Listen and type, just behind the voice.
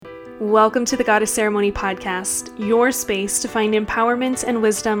Welcome to the Goddess Ceremony podcast, your space to find empowerment and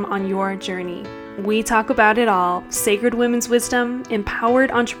wisdom on your journey. We talk about it all: sacred women's wisdom, empowered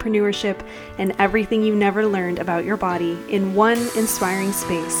entrepreneurship, and everything you never learned about your body in one inspiring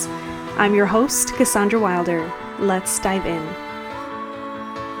space. I'm your host, Cassandra Wilder. Let's dive in.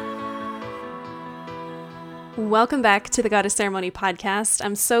 Welcome back to the Goddess Ceremony podcast.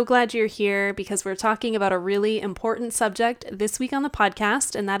 I'm so glad you're here because we're talking about a really important subject this week on the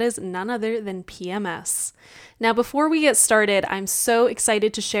podcast, and that is none other than PMS. Now, before we get started, I'm so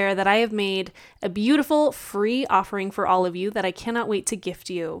excited to share that I have made a beautiful free offering for all of you that I cannot wait to gift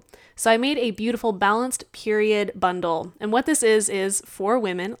you. So I made a beautiful balanced period bundle. And what this is for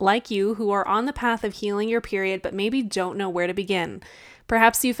women like you who are on the path of healing your period but maybe don't know where to begin.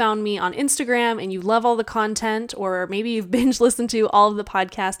 Perhaps you found me on Instagram and you love all the content, or maybe you've binge listened to all of the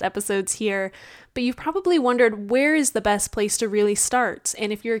podcast episodes here, but you've probably wondered where is the best place to really start?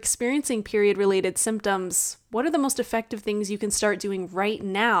 And if you're experiencing period-related symptoms, what are the most effective things you can start doing right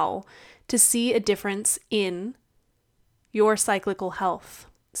now to see a difference in your cyclical health?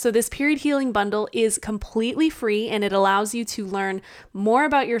 So this period healing bundle is completely free, and it allows you to learn more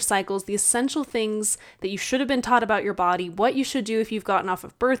about your cycles, the essential things that you should have been taught about your body, what you should do if you've gotten off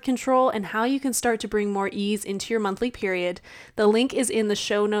of birth control, and how you can start to bring more ease into your monthly period. The link is in the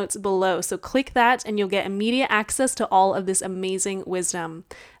show notes below, so click that and you'll get immediate access to all of this amazing wisdom,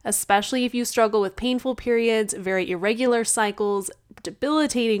 especially if you struggle with painful periods, very irregular cycles,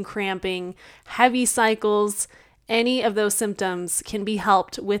 debilitating cramping, heavy cycles. Any of those symptoms can be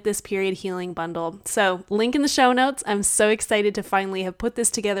helped with this period healing bundle. So link in the show notes. I'm so excited to finally have put this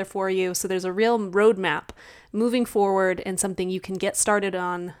together for you. So there's a real roadmap moving forward and something you can get started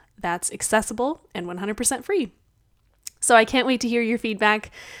on that's accessible and 100% free. So I can't wait to hear your feedback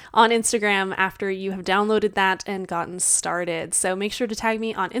on Instagram after you have downloaded that and gotten started. So make sure to tag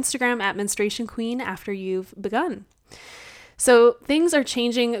me on Instagram at Menstruation Queen after you've begun. So things are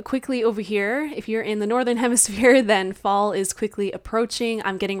changing quickly over here. If you're in the Northern Hemisphere, then fall is quickly approaching.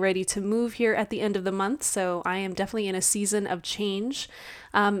 I'm getting ready to move here at the end of the month, so I am definitely in a season of change.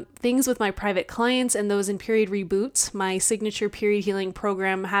 Things with my private clients and those in Period Reboot, my signature period healing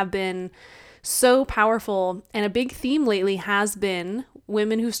program, have been so powerful, and a big theme lately has been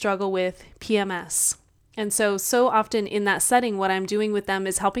women who struggle with PMS. And so often in that setting, what I'm doing with them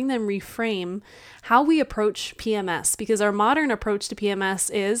is helping them reframe how we approach PMS, because our modern approach to PMS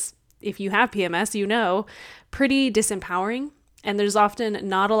is, if you have PMS, you know, pretty disempowering, and there's often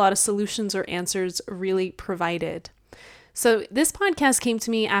not a lot of solutions or answers really provided. So this podcast came to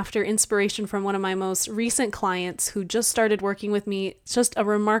me after inspiration from one of my most recent clients who just started working with me, just a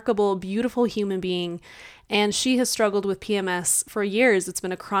remarkable, beautiful human being, and she has struggled with PMS for years. It's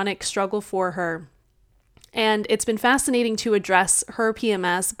been a chronic struggle for her. And it's been fascinating to address her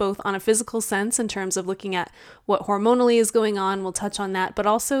PMS, both on a physical sense in terms of looking at what hormonally is going on, we'll touch on that, but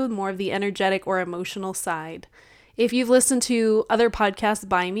also more of the energetic or emotional side. If you've listened to other podcasts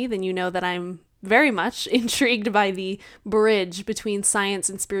by me, then you know that I'm very much intrigued by the bridge between science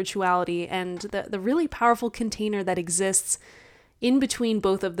and spirituality and the really powerful container that exists in between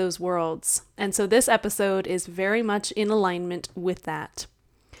both of those worlds. And so this episode is very much in alignment with that.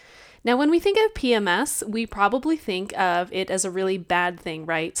 Now, when we think of PMS, we probably think of it as a really bad thing,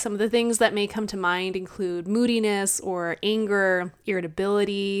 right? Some of the things that may come to mind include moodiness or anger,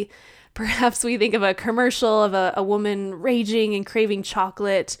 irritability. Perhaps we think of a commercial of a woman raging and craving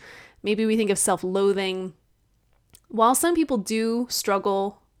chocolate. Maybe we think of self-loathing. While some people do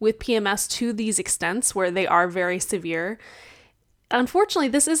struggle with PMS to these extents where they are very severe, unfortunately,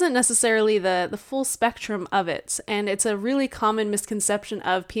 this isn't necessarily the full spectrum of it, and it's a really common misconception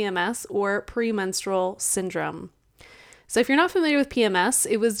of PMS or premenstrual syndrome. So if you're not familiar with PMS,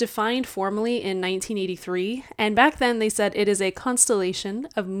 it was defined formally in 1983, and back then they said it is a constellation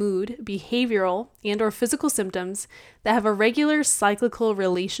of mood, behavioral, and or physical symptoms that have a regular cyclical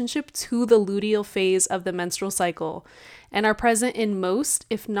relationship to the luteal phase of the menstrual cycle, and are present in most,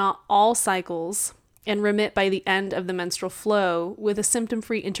 if not all, cycles, and remit by the end of the menstrual flow with a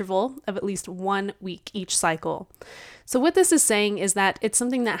symptom-free interval of at least 1 week each cycle. So what this is saying is that it's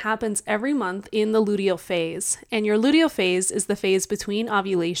something that happens every month in the luteal phase, and your luteal phase is the phase between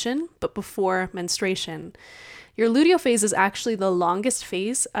ovulation but before menstruation. Your luteal phase is actually the longest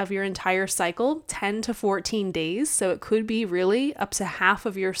phase of your entire cycle, 10 to 14 days, so it could be really up to half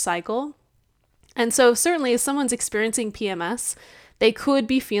of your cycle. And so certainly if someone's experiencing PMS, they could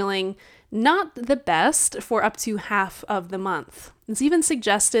be feeling not the best for up to half of the month. It's even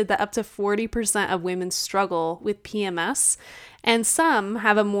suggested that up to 40% of women struggle with PMS, And some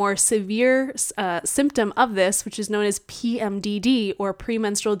have a more severe symptom of this, which is known as PMDD, or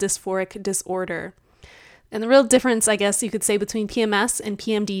premenstrual dysphoric disorder. And the real difference, I guess you could say, between PMS and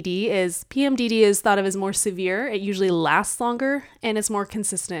PMDD is thought of as more severe. It usually lasts longer and it's more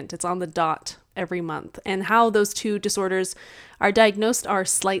consistent. It's on the dot every month. And how those two disorders are diagnosed are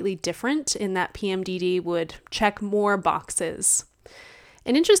slightly different, in that PMDD would check more boxes.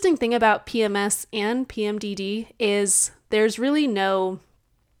 An interesting thing about PMS and PMDD is there's really no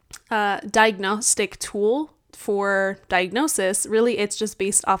diagnostic tool for diagnosis. Really, it's just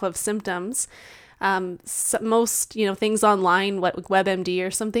based off of symptoms. Most, things online, what WebMD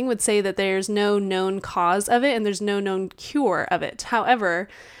or something would say that there's no known cause of it and there's no known cure of it. However,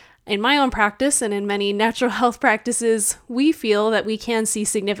 in my own practice and in many natural health practices, we feel that we can see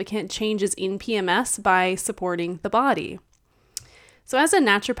significant changes in PMS by supporting the body. So as a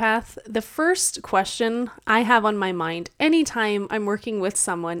naturopath, the first question I have on my mind anytime I'm working with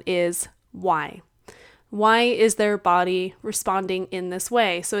someone is why? Why is their body responding in this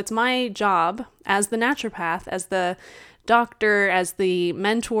way? So it's my job as the naturopath, as the doctor, as the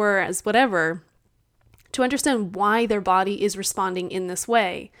mentor, as whatever, to understand why their body is responding in this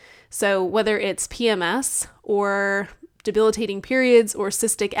way. So whether it's PMS or debilitating periods or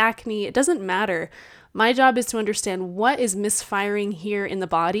cystic acne, it doesn't matter. My job is to understand what is misfiring here in the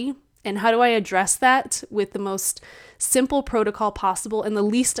body and how do I address that with the most simple protocol possible and the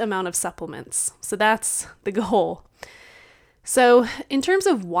least amount of supplements. So that's the goal. So in terms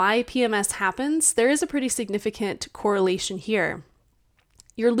of why PMS happens, there is a pretty significant correlation here.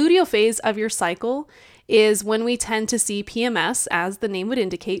 Your luteal phase of your cycle is when we tend to see PMS, as the name would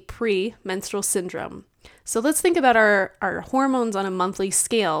indicate, premenstrual syndrome. So let's think about our hormones on a monthly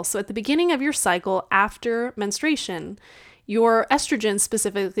scale. So at the beginning of your cycle, after menstruation, your estrogen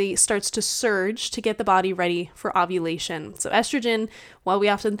specifically starts to surge to get the body ready for ovulation. So estrogen, while we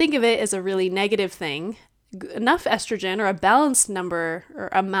often think of it as a really negative thing, enough estrogen, or a balanced number or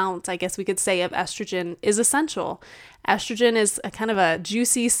amount, I guess we could say, of estrogen is essential. Estrogen is a kind of a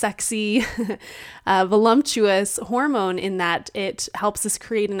juicy, sexy, voluptuous hormone in that it helps us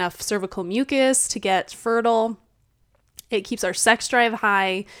create enough cervical mucus to get fertile. It keeps our sex drive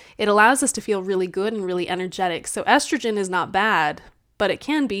high. It allows us to feel really good and really energetic. So estrogen is not bad, but it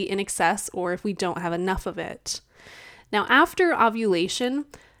can be in excess or if we don't have enough of it. Now, after ovulation,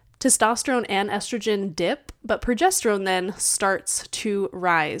 testosterone and estrogen dip, but progesterone then starts to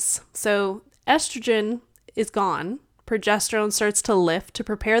rise. So estrogen is gone. Progesterone starts to lift to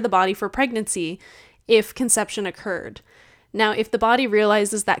prepare the body for pregnancy if conception occurred. Now, if the body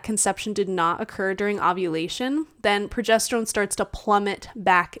realizes that conception did not occur during ovulation, then progesterone starts to plummet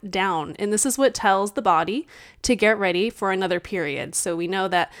back down. And this is what tells the body to get ready for another period. So we know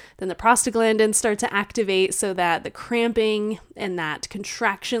that then the prostaglandins start to activate so that the cramping and that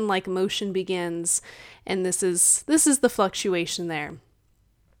contraction-like motion begins. And this is the fluctuation there.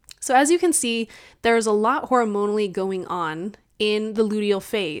 So as you can see, there's a lot hormonally going on in the luteal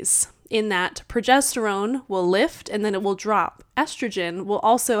phase, in that progesterone will lift and then it will drop. Estrogen will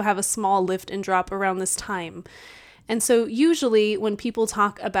also have a small lift and drop around this time. And so usually when people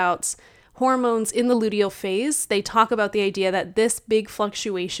talk about hormones in the luteal phase, they talk about the idea that this big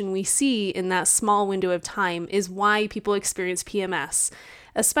fluctuation we see in that small window of time is why people experience PMS,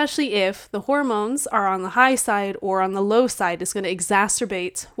 especially if the hormones are on the high side or on the low side. It's going to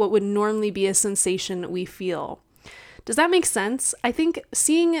exacerbate what would normally be a sensation we feel. Does that make sense? I think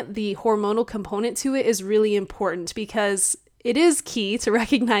seeing the hormonal component to it is really important because it is key to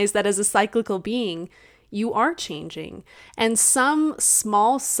recognize that as a cyclical being, you are changing. And some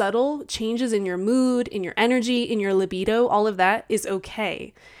small, subtle changes in your mood, in your energy, in your libido, all of that is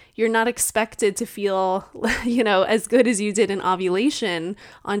okay. You're not expected to feel, as good as you did in ovulation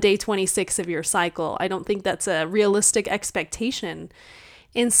on day 26 of your cycle. I don't think that's a realistic expectation.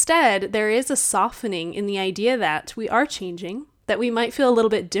 Instead, there is a softening in the idea that we are changing, that we might feel a little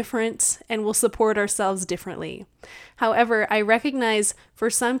bit different and will support ourselves differently. However, I recognize for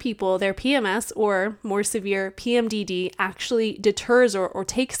some people, their PMS or more severe PMDD actually deters or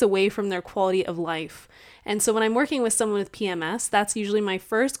takes away from their quality of life. And so when I'm working with someone with PMS, that's usually my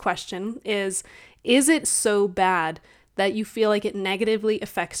first question is it so bad that you feel like it negatively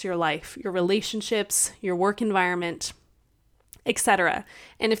affects your life, your relationships, your work environment, etc.?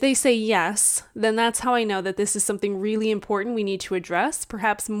 And if they say yes, then that's how I know that this is something really important we need to address,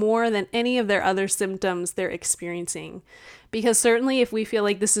 perhaps more than any of their other symptoms they're experiencing. Because certainly if we feel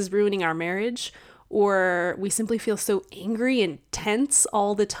like this is ruining our marriage, or we simply feel so angry and tense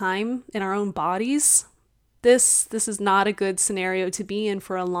all the time in our own bodies, this is not a good scenario to be in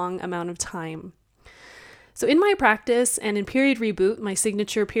for a long amount of time. So in my practice and in Period Reboot, my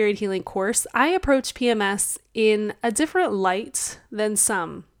signature period healing course, I approach PMS in a different light than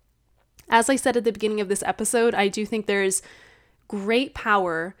some. As I said at the beginning of this episode, I do think there's great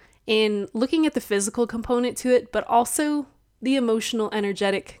power in looking at the physical component to it, but also the emotional,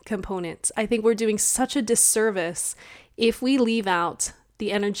 energetic component. I think we're doing such a disservice if we leave out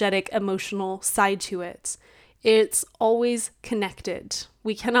the energetic, emotional side to it. It's always connected.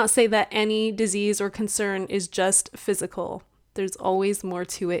 We cannot say that any disease or concern is just physical. There's always more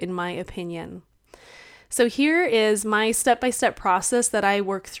to it, in my opinion. So here is my step-by-step process that I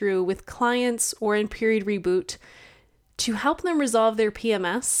work through with clients or in Period Reboot to help them resolve their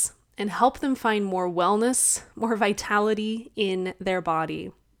PMS and help them find more wellness, more vitality in their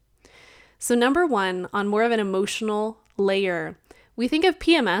body. So number one, on more of an emotional layer, we think of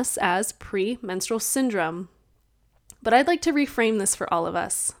PMS as premenstrual syndrome. But I'd like to reframe this for all of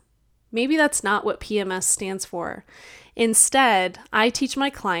us. Maybe that's not what PMS stands for. Instead, I teach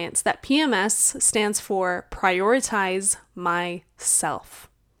my clients that PMS stands for prioritize myself.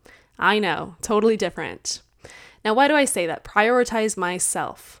 I know, totally different. Now, why do I say that? Prioritize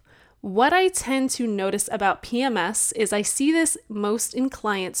myself. What I tend to notice about PMS is I see this most in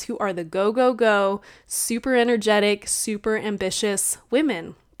clients who are the go, go, go, super energetic, super ambitious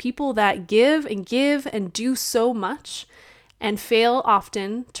women. People that give and do so much and fail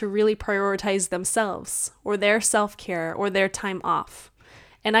often to really prioritize themselves or their self-care or their time off.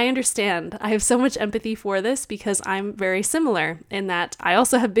 And I understand. I have so much empathy for this because I'm very similar in that I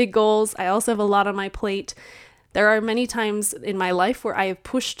also have big goals. I also have a lot on my plate. There are many times in my life where I have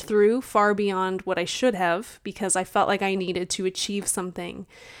pushed through far beyond what I should have because I felt like I needed to achieve something.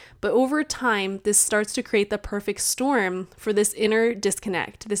 But over time, this starts to create the perfect storm for this inner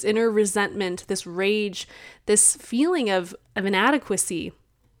disconnect, this inner resentment, this rage, this feeling of inadequacy.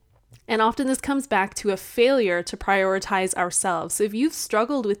 And often this comes back to a failure to prioritize ourselves. So if you've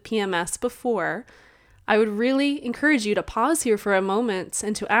struggled with PMS before, I would really encourage you to pause here for a moment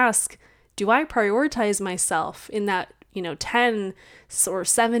and to ask, do I prioritize myself in that 10 or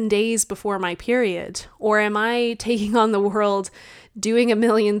 7 days before my period? Or am I taking on the world, doing a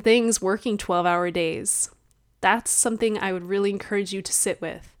million things, working 12-hour days? That's something I would really encourage you to sit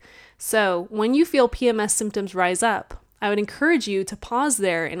with. So when you feel PMS symptoms rise up, I would encourage you to pause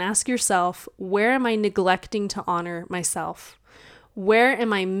there and ask yourself, where am I neglecting to honor myself? Where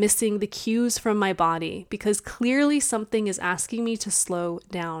am I missing the cues from my body? Because clearly something is asking me to slow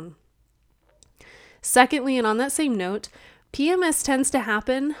down. Secondly, and on that same note, PMS tends to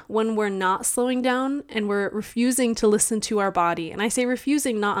happen when we're not slowing down and we're refusing to listen to our body. And I say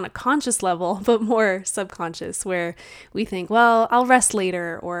refusing not on a conscious level, but more subconscious, where we think, well, I'll rest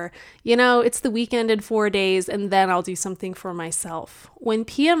later, or, it's the weekend in 4 days and then I'll do something for myself. When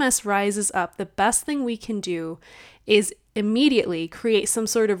PMS rises up, the best thing we can do is immediately create some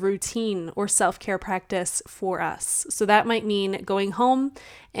sort of routine or self-care practice for us. So that might mean going home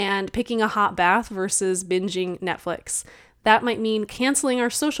and picking a hot bath versus binging Netflix. That might mean canceling our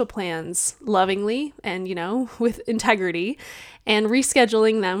social plans lovingly and, with integrity, and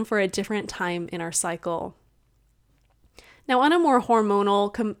rescheduling them for a different time in our cycle. Now, on a more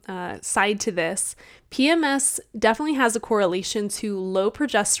hormonal side to this, PMS definitely has a correlation to low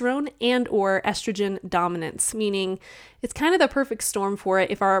progesterone and or estrogen dominance, meaning it's kind of the perfect storm for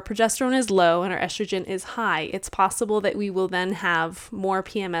it. If our progesterone is low and our estrogen is high, it's possible that we will then have more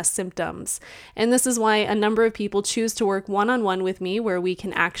PMS symptoms. And this is why a number of people choose to work one-on-one with me, where we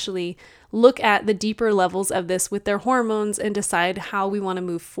can actually look at the deeper levels of this with their hormones and decide how we want to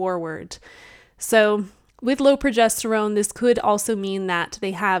move forward. So with low progesterone, this could also mean that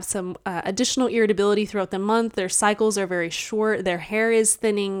they have some additional irritability throughout the month. Their cycles are very short. Their hair is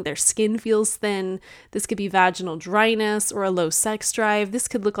thinning. Their skin feels thin. This could be vaginal dryness or a low sex drive. This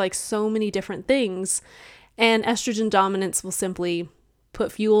could look like so many different things. And estrogen dominance will simply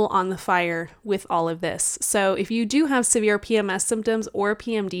put fuel on the fire with all of this. So if you do have severe PMS symptoms or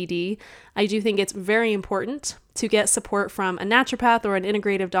PMDD, I do think it's very important to get support from a naturopath or an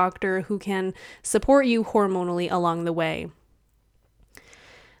integrative doctor who can support you hormonally along the way.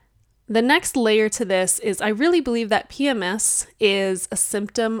 The next layer to this is I really believe that PMS is a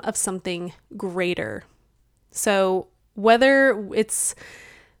symptom of something greater. So whether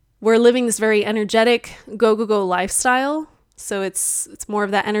we're living this very energetic go lifestyle, so it's more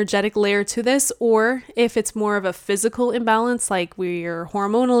of that energetic layer to this, or if it's more of a physical imbalance, like we're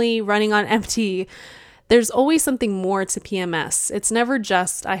hormonally running on empty, there's always something more to PMS. It's never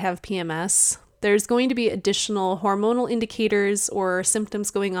just I have PMS. There's going to be additional hormonal indicators or symptoms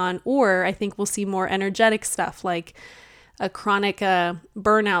going on, or I think we'll see more energetic stuff like a chronic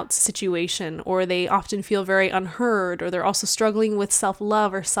burnout situation, or they often feel very unheard, or they're also struggling with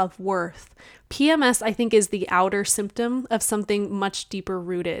self-love or self-worth. PMS, I think, is the outer symptom of something much deeper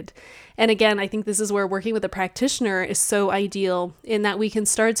rooted. And again, I think this is where working with a practitioner is so ideal, in that we can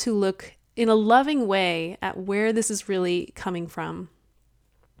start to look in a loving way at where this is really coming from.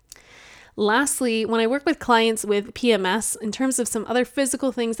 Lastly, when I work with clients with PMS, in terms of some other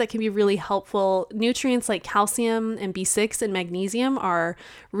physical things that can be really helpful, nutrients like calcium and B6 and magnesium are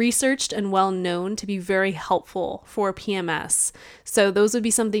researched and well known to be very helpful for PMS. So those would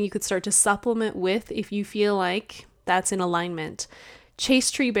be something you could start to supplement with if you feel like that's in alignment.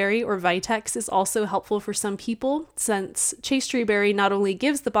 Chaste tree berry or Vitex is also helpful for some people, since chaste tree berry not only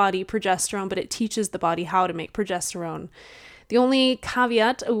gives the body progesterone, but it teaches the body how to make progesterone. The only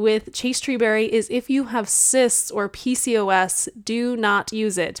caveat with chaste tree berry is if you have cysts or PCOS, do not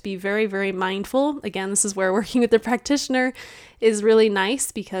use it. Be very, very mindful. Again, this is where working with the practitioner is really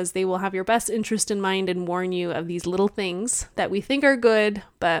nice, because they will have your best interest in mind and warn you of these little things that we think are good,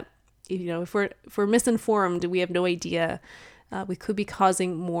 but if we're misinformed, we have no idea. We could be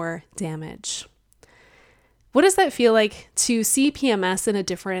causing more damage. What does that feel like to see PMS in a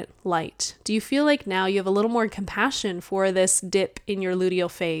different light? Do you feel like now you have a little more compassion for this dip in your luteal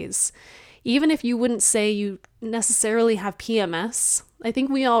phase? Even if you wouldn't say you necessarily have PMS, I think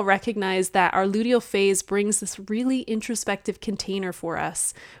we all recognize that our luteal phase brings this really introspective container for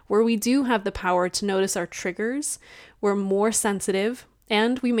us, where we do have the power to notice our triggers, we're more sensitive,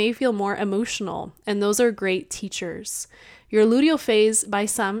 and we may feel more emotional, and those are great teachers. Your luteal phase, by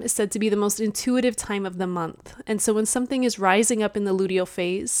some, is said to be the most intuitive time of the month. And so when something is rising up in the luteal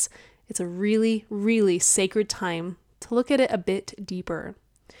phase, it's a really, really sacred time to look at it a bit deeper.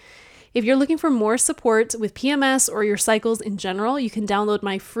 If you're looking for more support with PMS or your cycles in general, you can download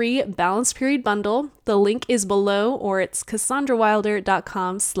my free Balanced Period bundle. The link is below, or it's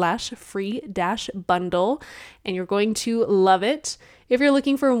cassandrawilder.com/free-bundle, and you're going to love it. If you're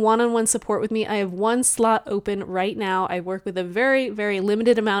looking for one-on-one support with me, I have one slot open right now. I work with a very, very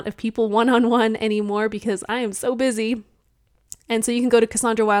limited amount of people one-on-one anymore because I am so busy. And so you can go to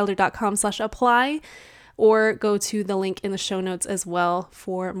cassandrawilder.com/apply, or go to the link in the show notes as well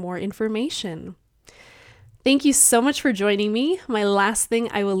for more information. Thank you so much for joining me. My last thing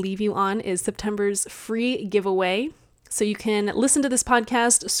I will leave you on is September's free giveaway. So you can listen to this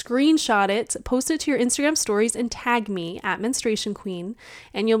podcast, screenshot it, post it to your Instagram stories, and tag me at Menstruation Queen,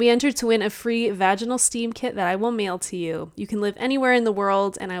 and you'll be entered to win a free vaginal steam kit that I will mail to you. You can live anywhere in the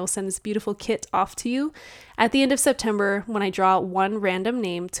world, and I will send this beautiful kit off to you at the end of September when I draw one random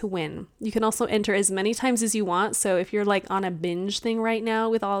name to win. You can also enter as many times as you want, so if you're like on a binge thing right now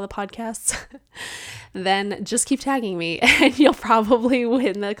with all the podcasts, then just keep tagging me, and you'll probably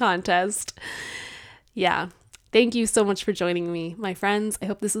win the contest. Yeah. Thank you so much for joining me, my friends. I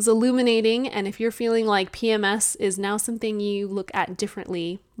hope this is illuminating, and if you're feeling like PMS is now something you look at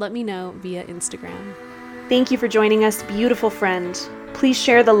differently, let me know via Instagram. Thank you for joining us, beautiful friend. Please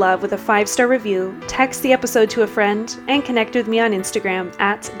share the love with a 5-star review, text the episode to a friend, and connect with me on Instagram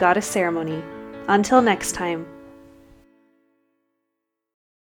at Goddess Ceremony. Until next time.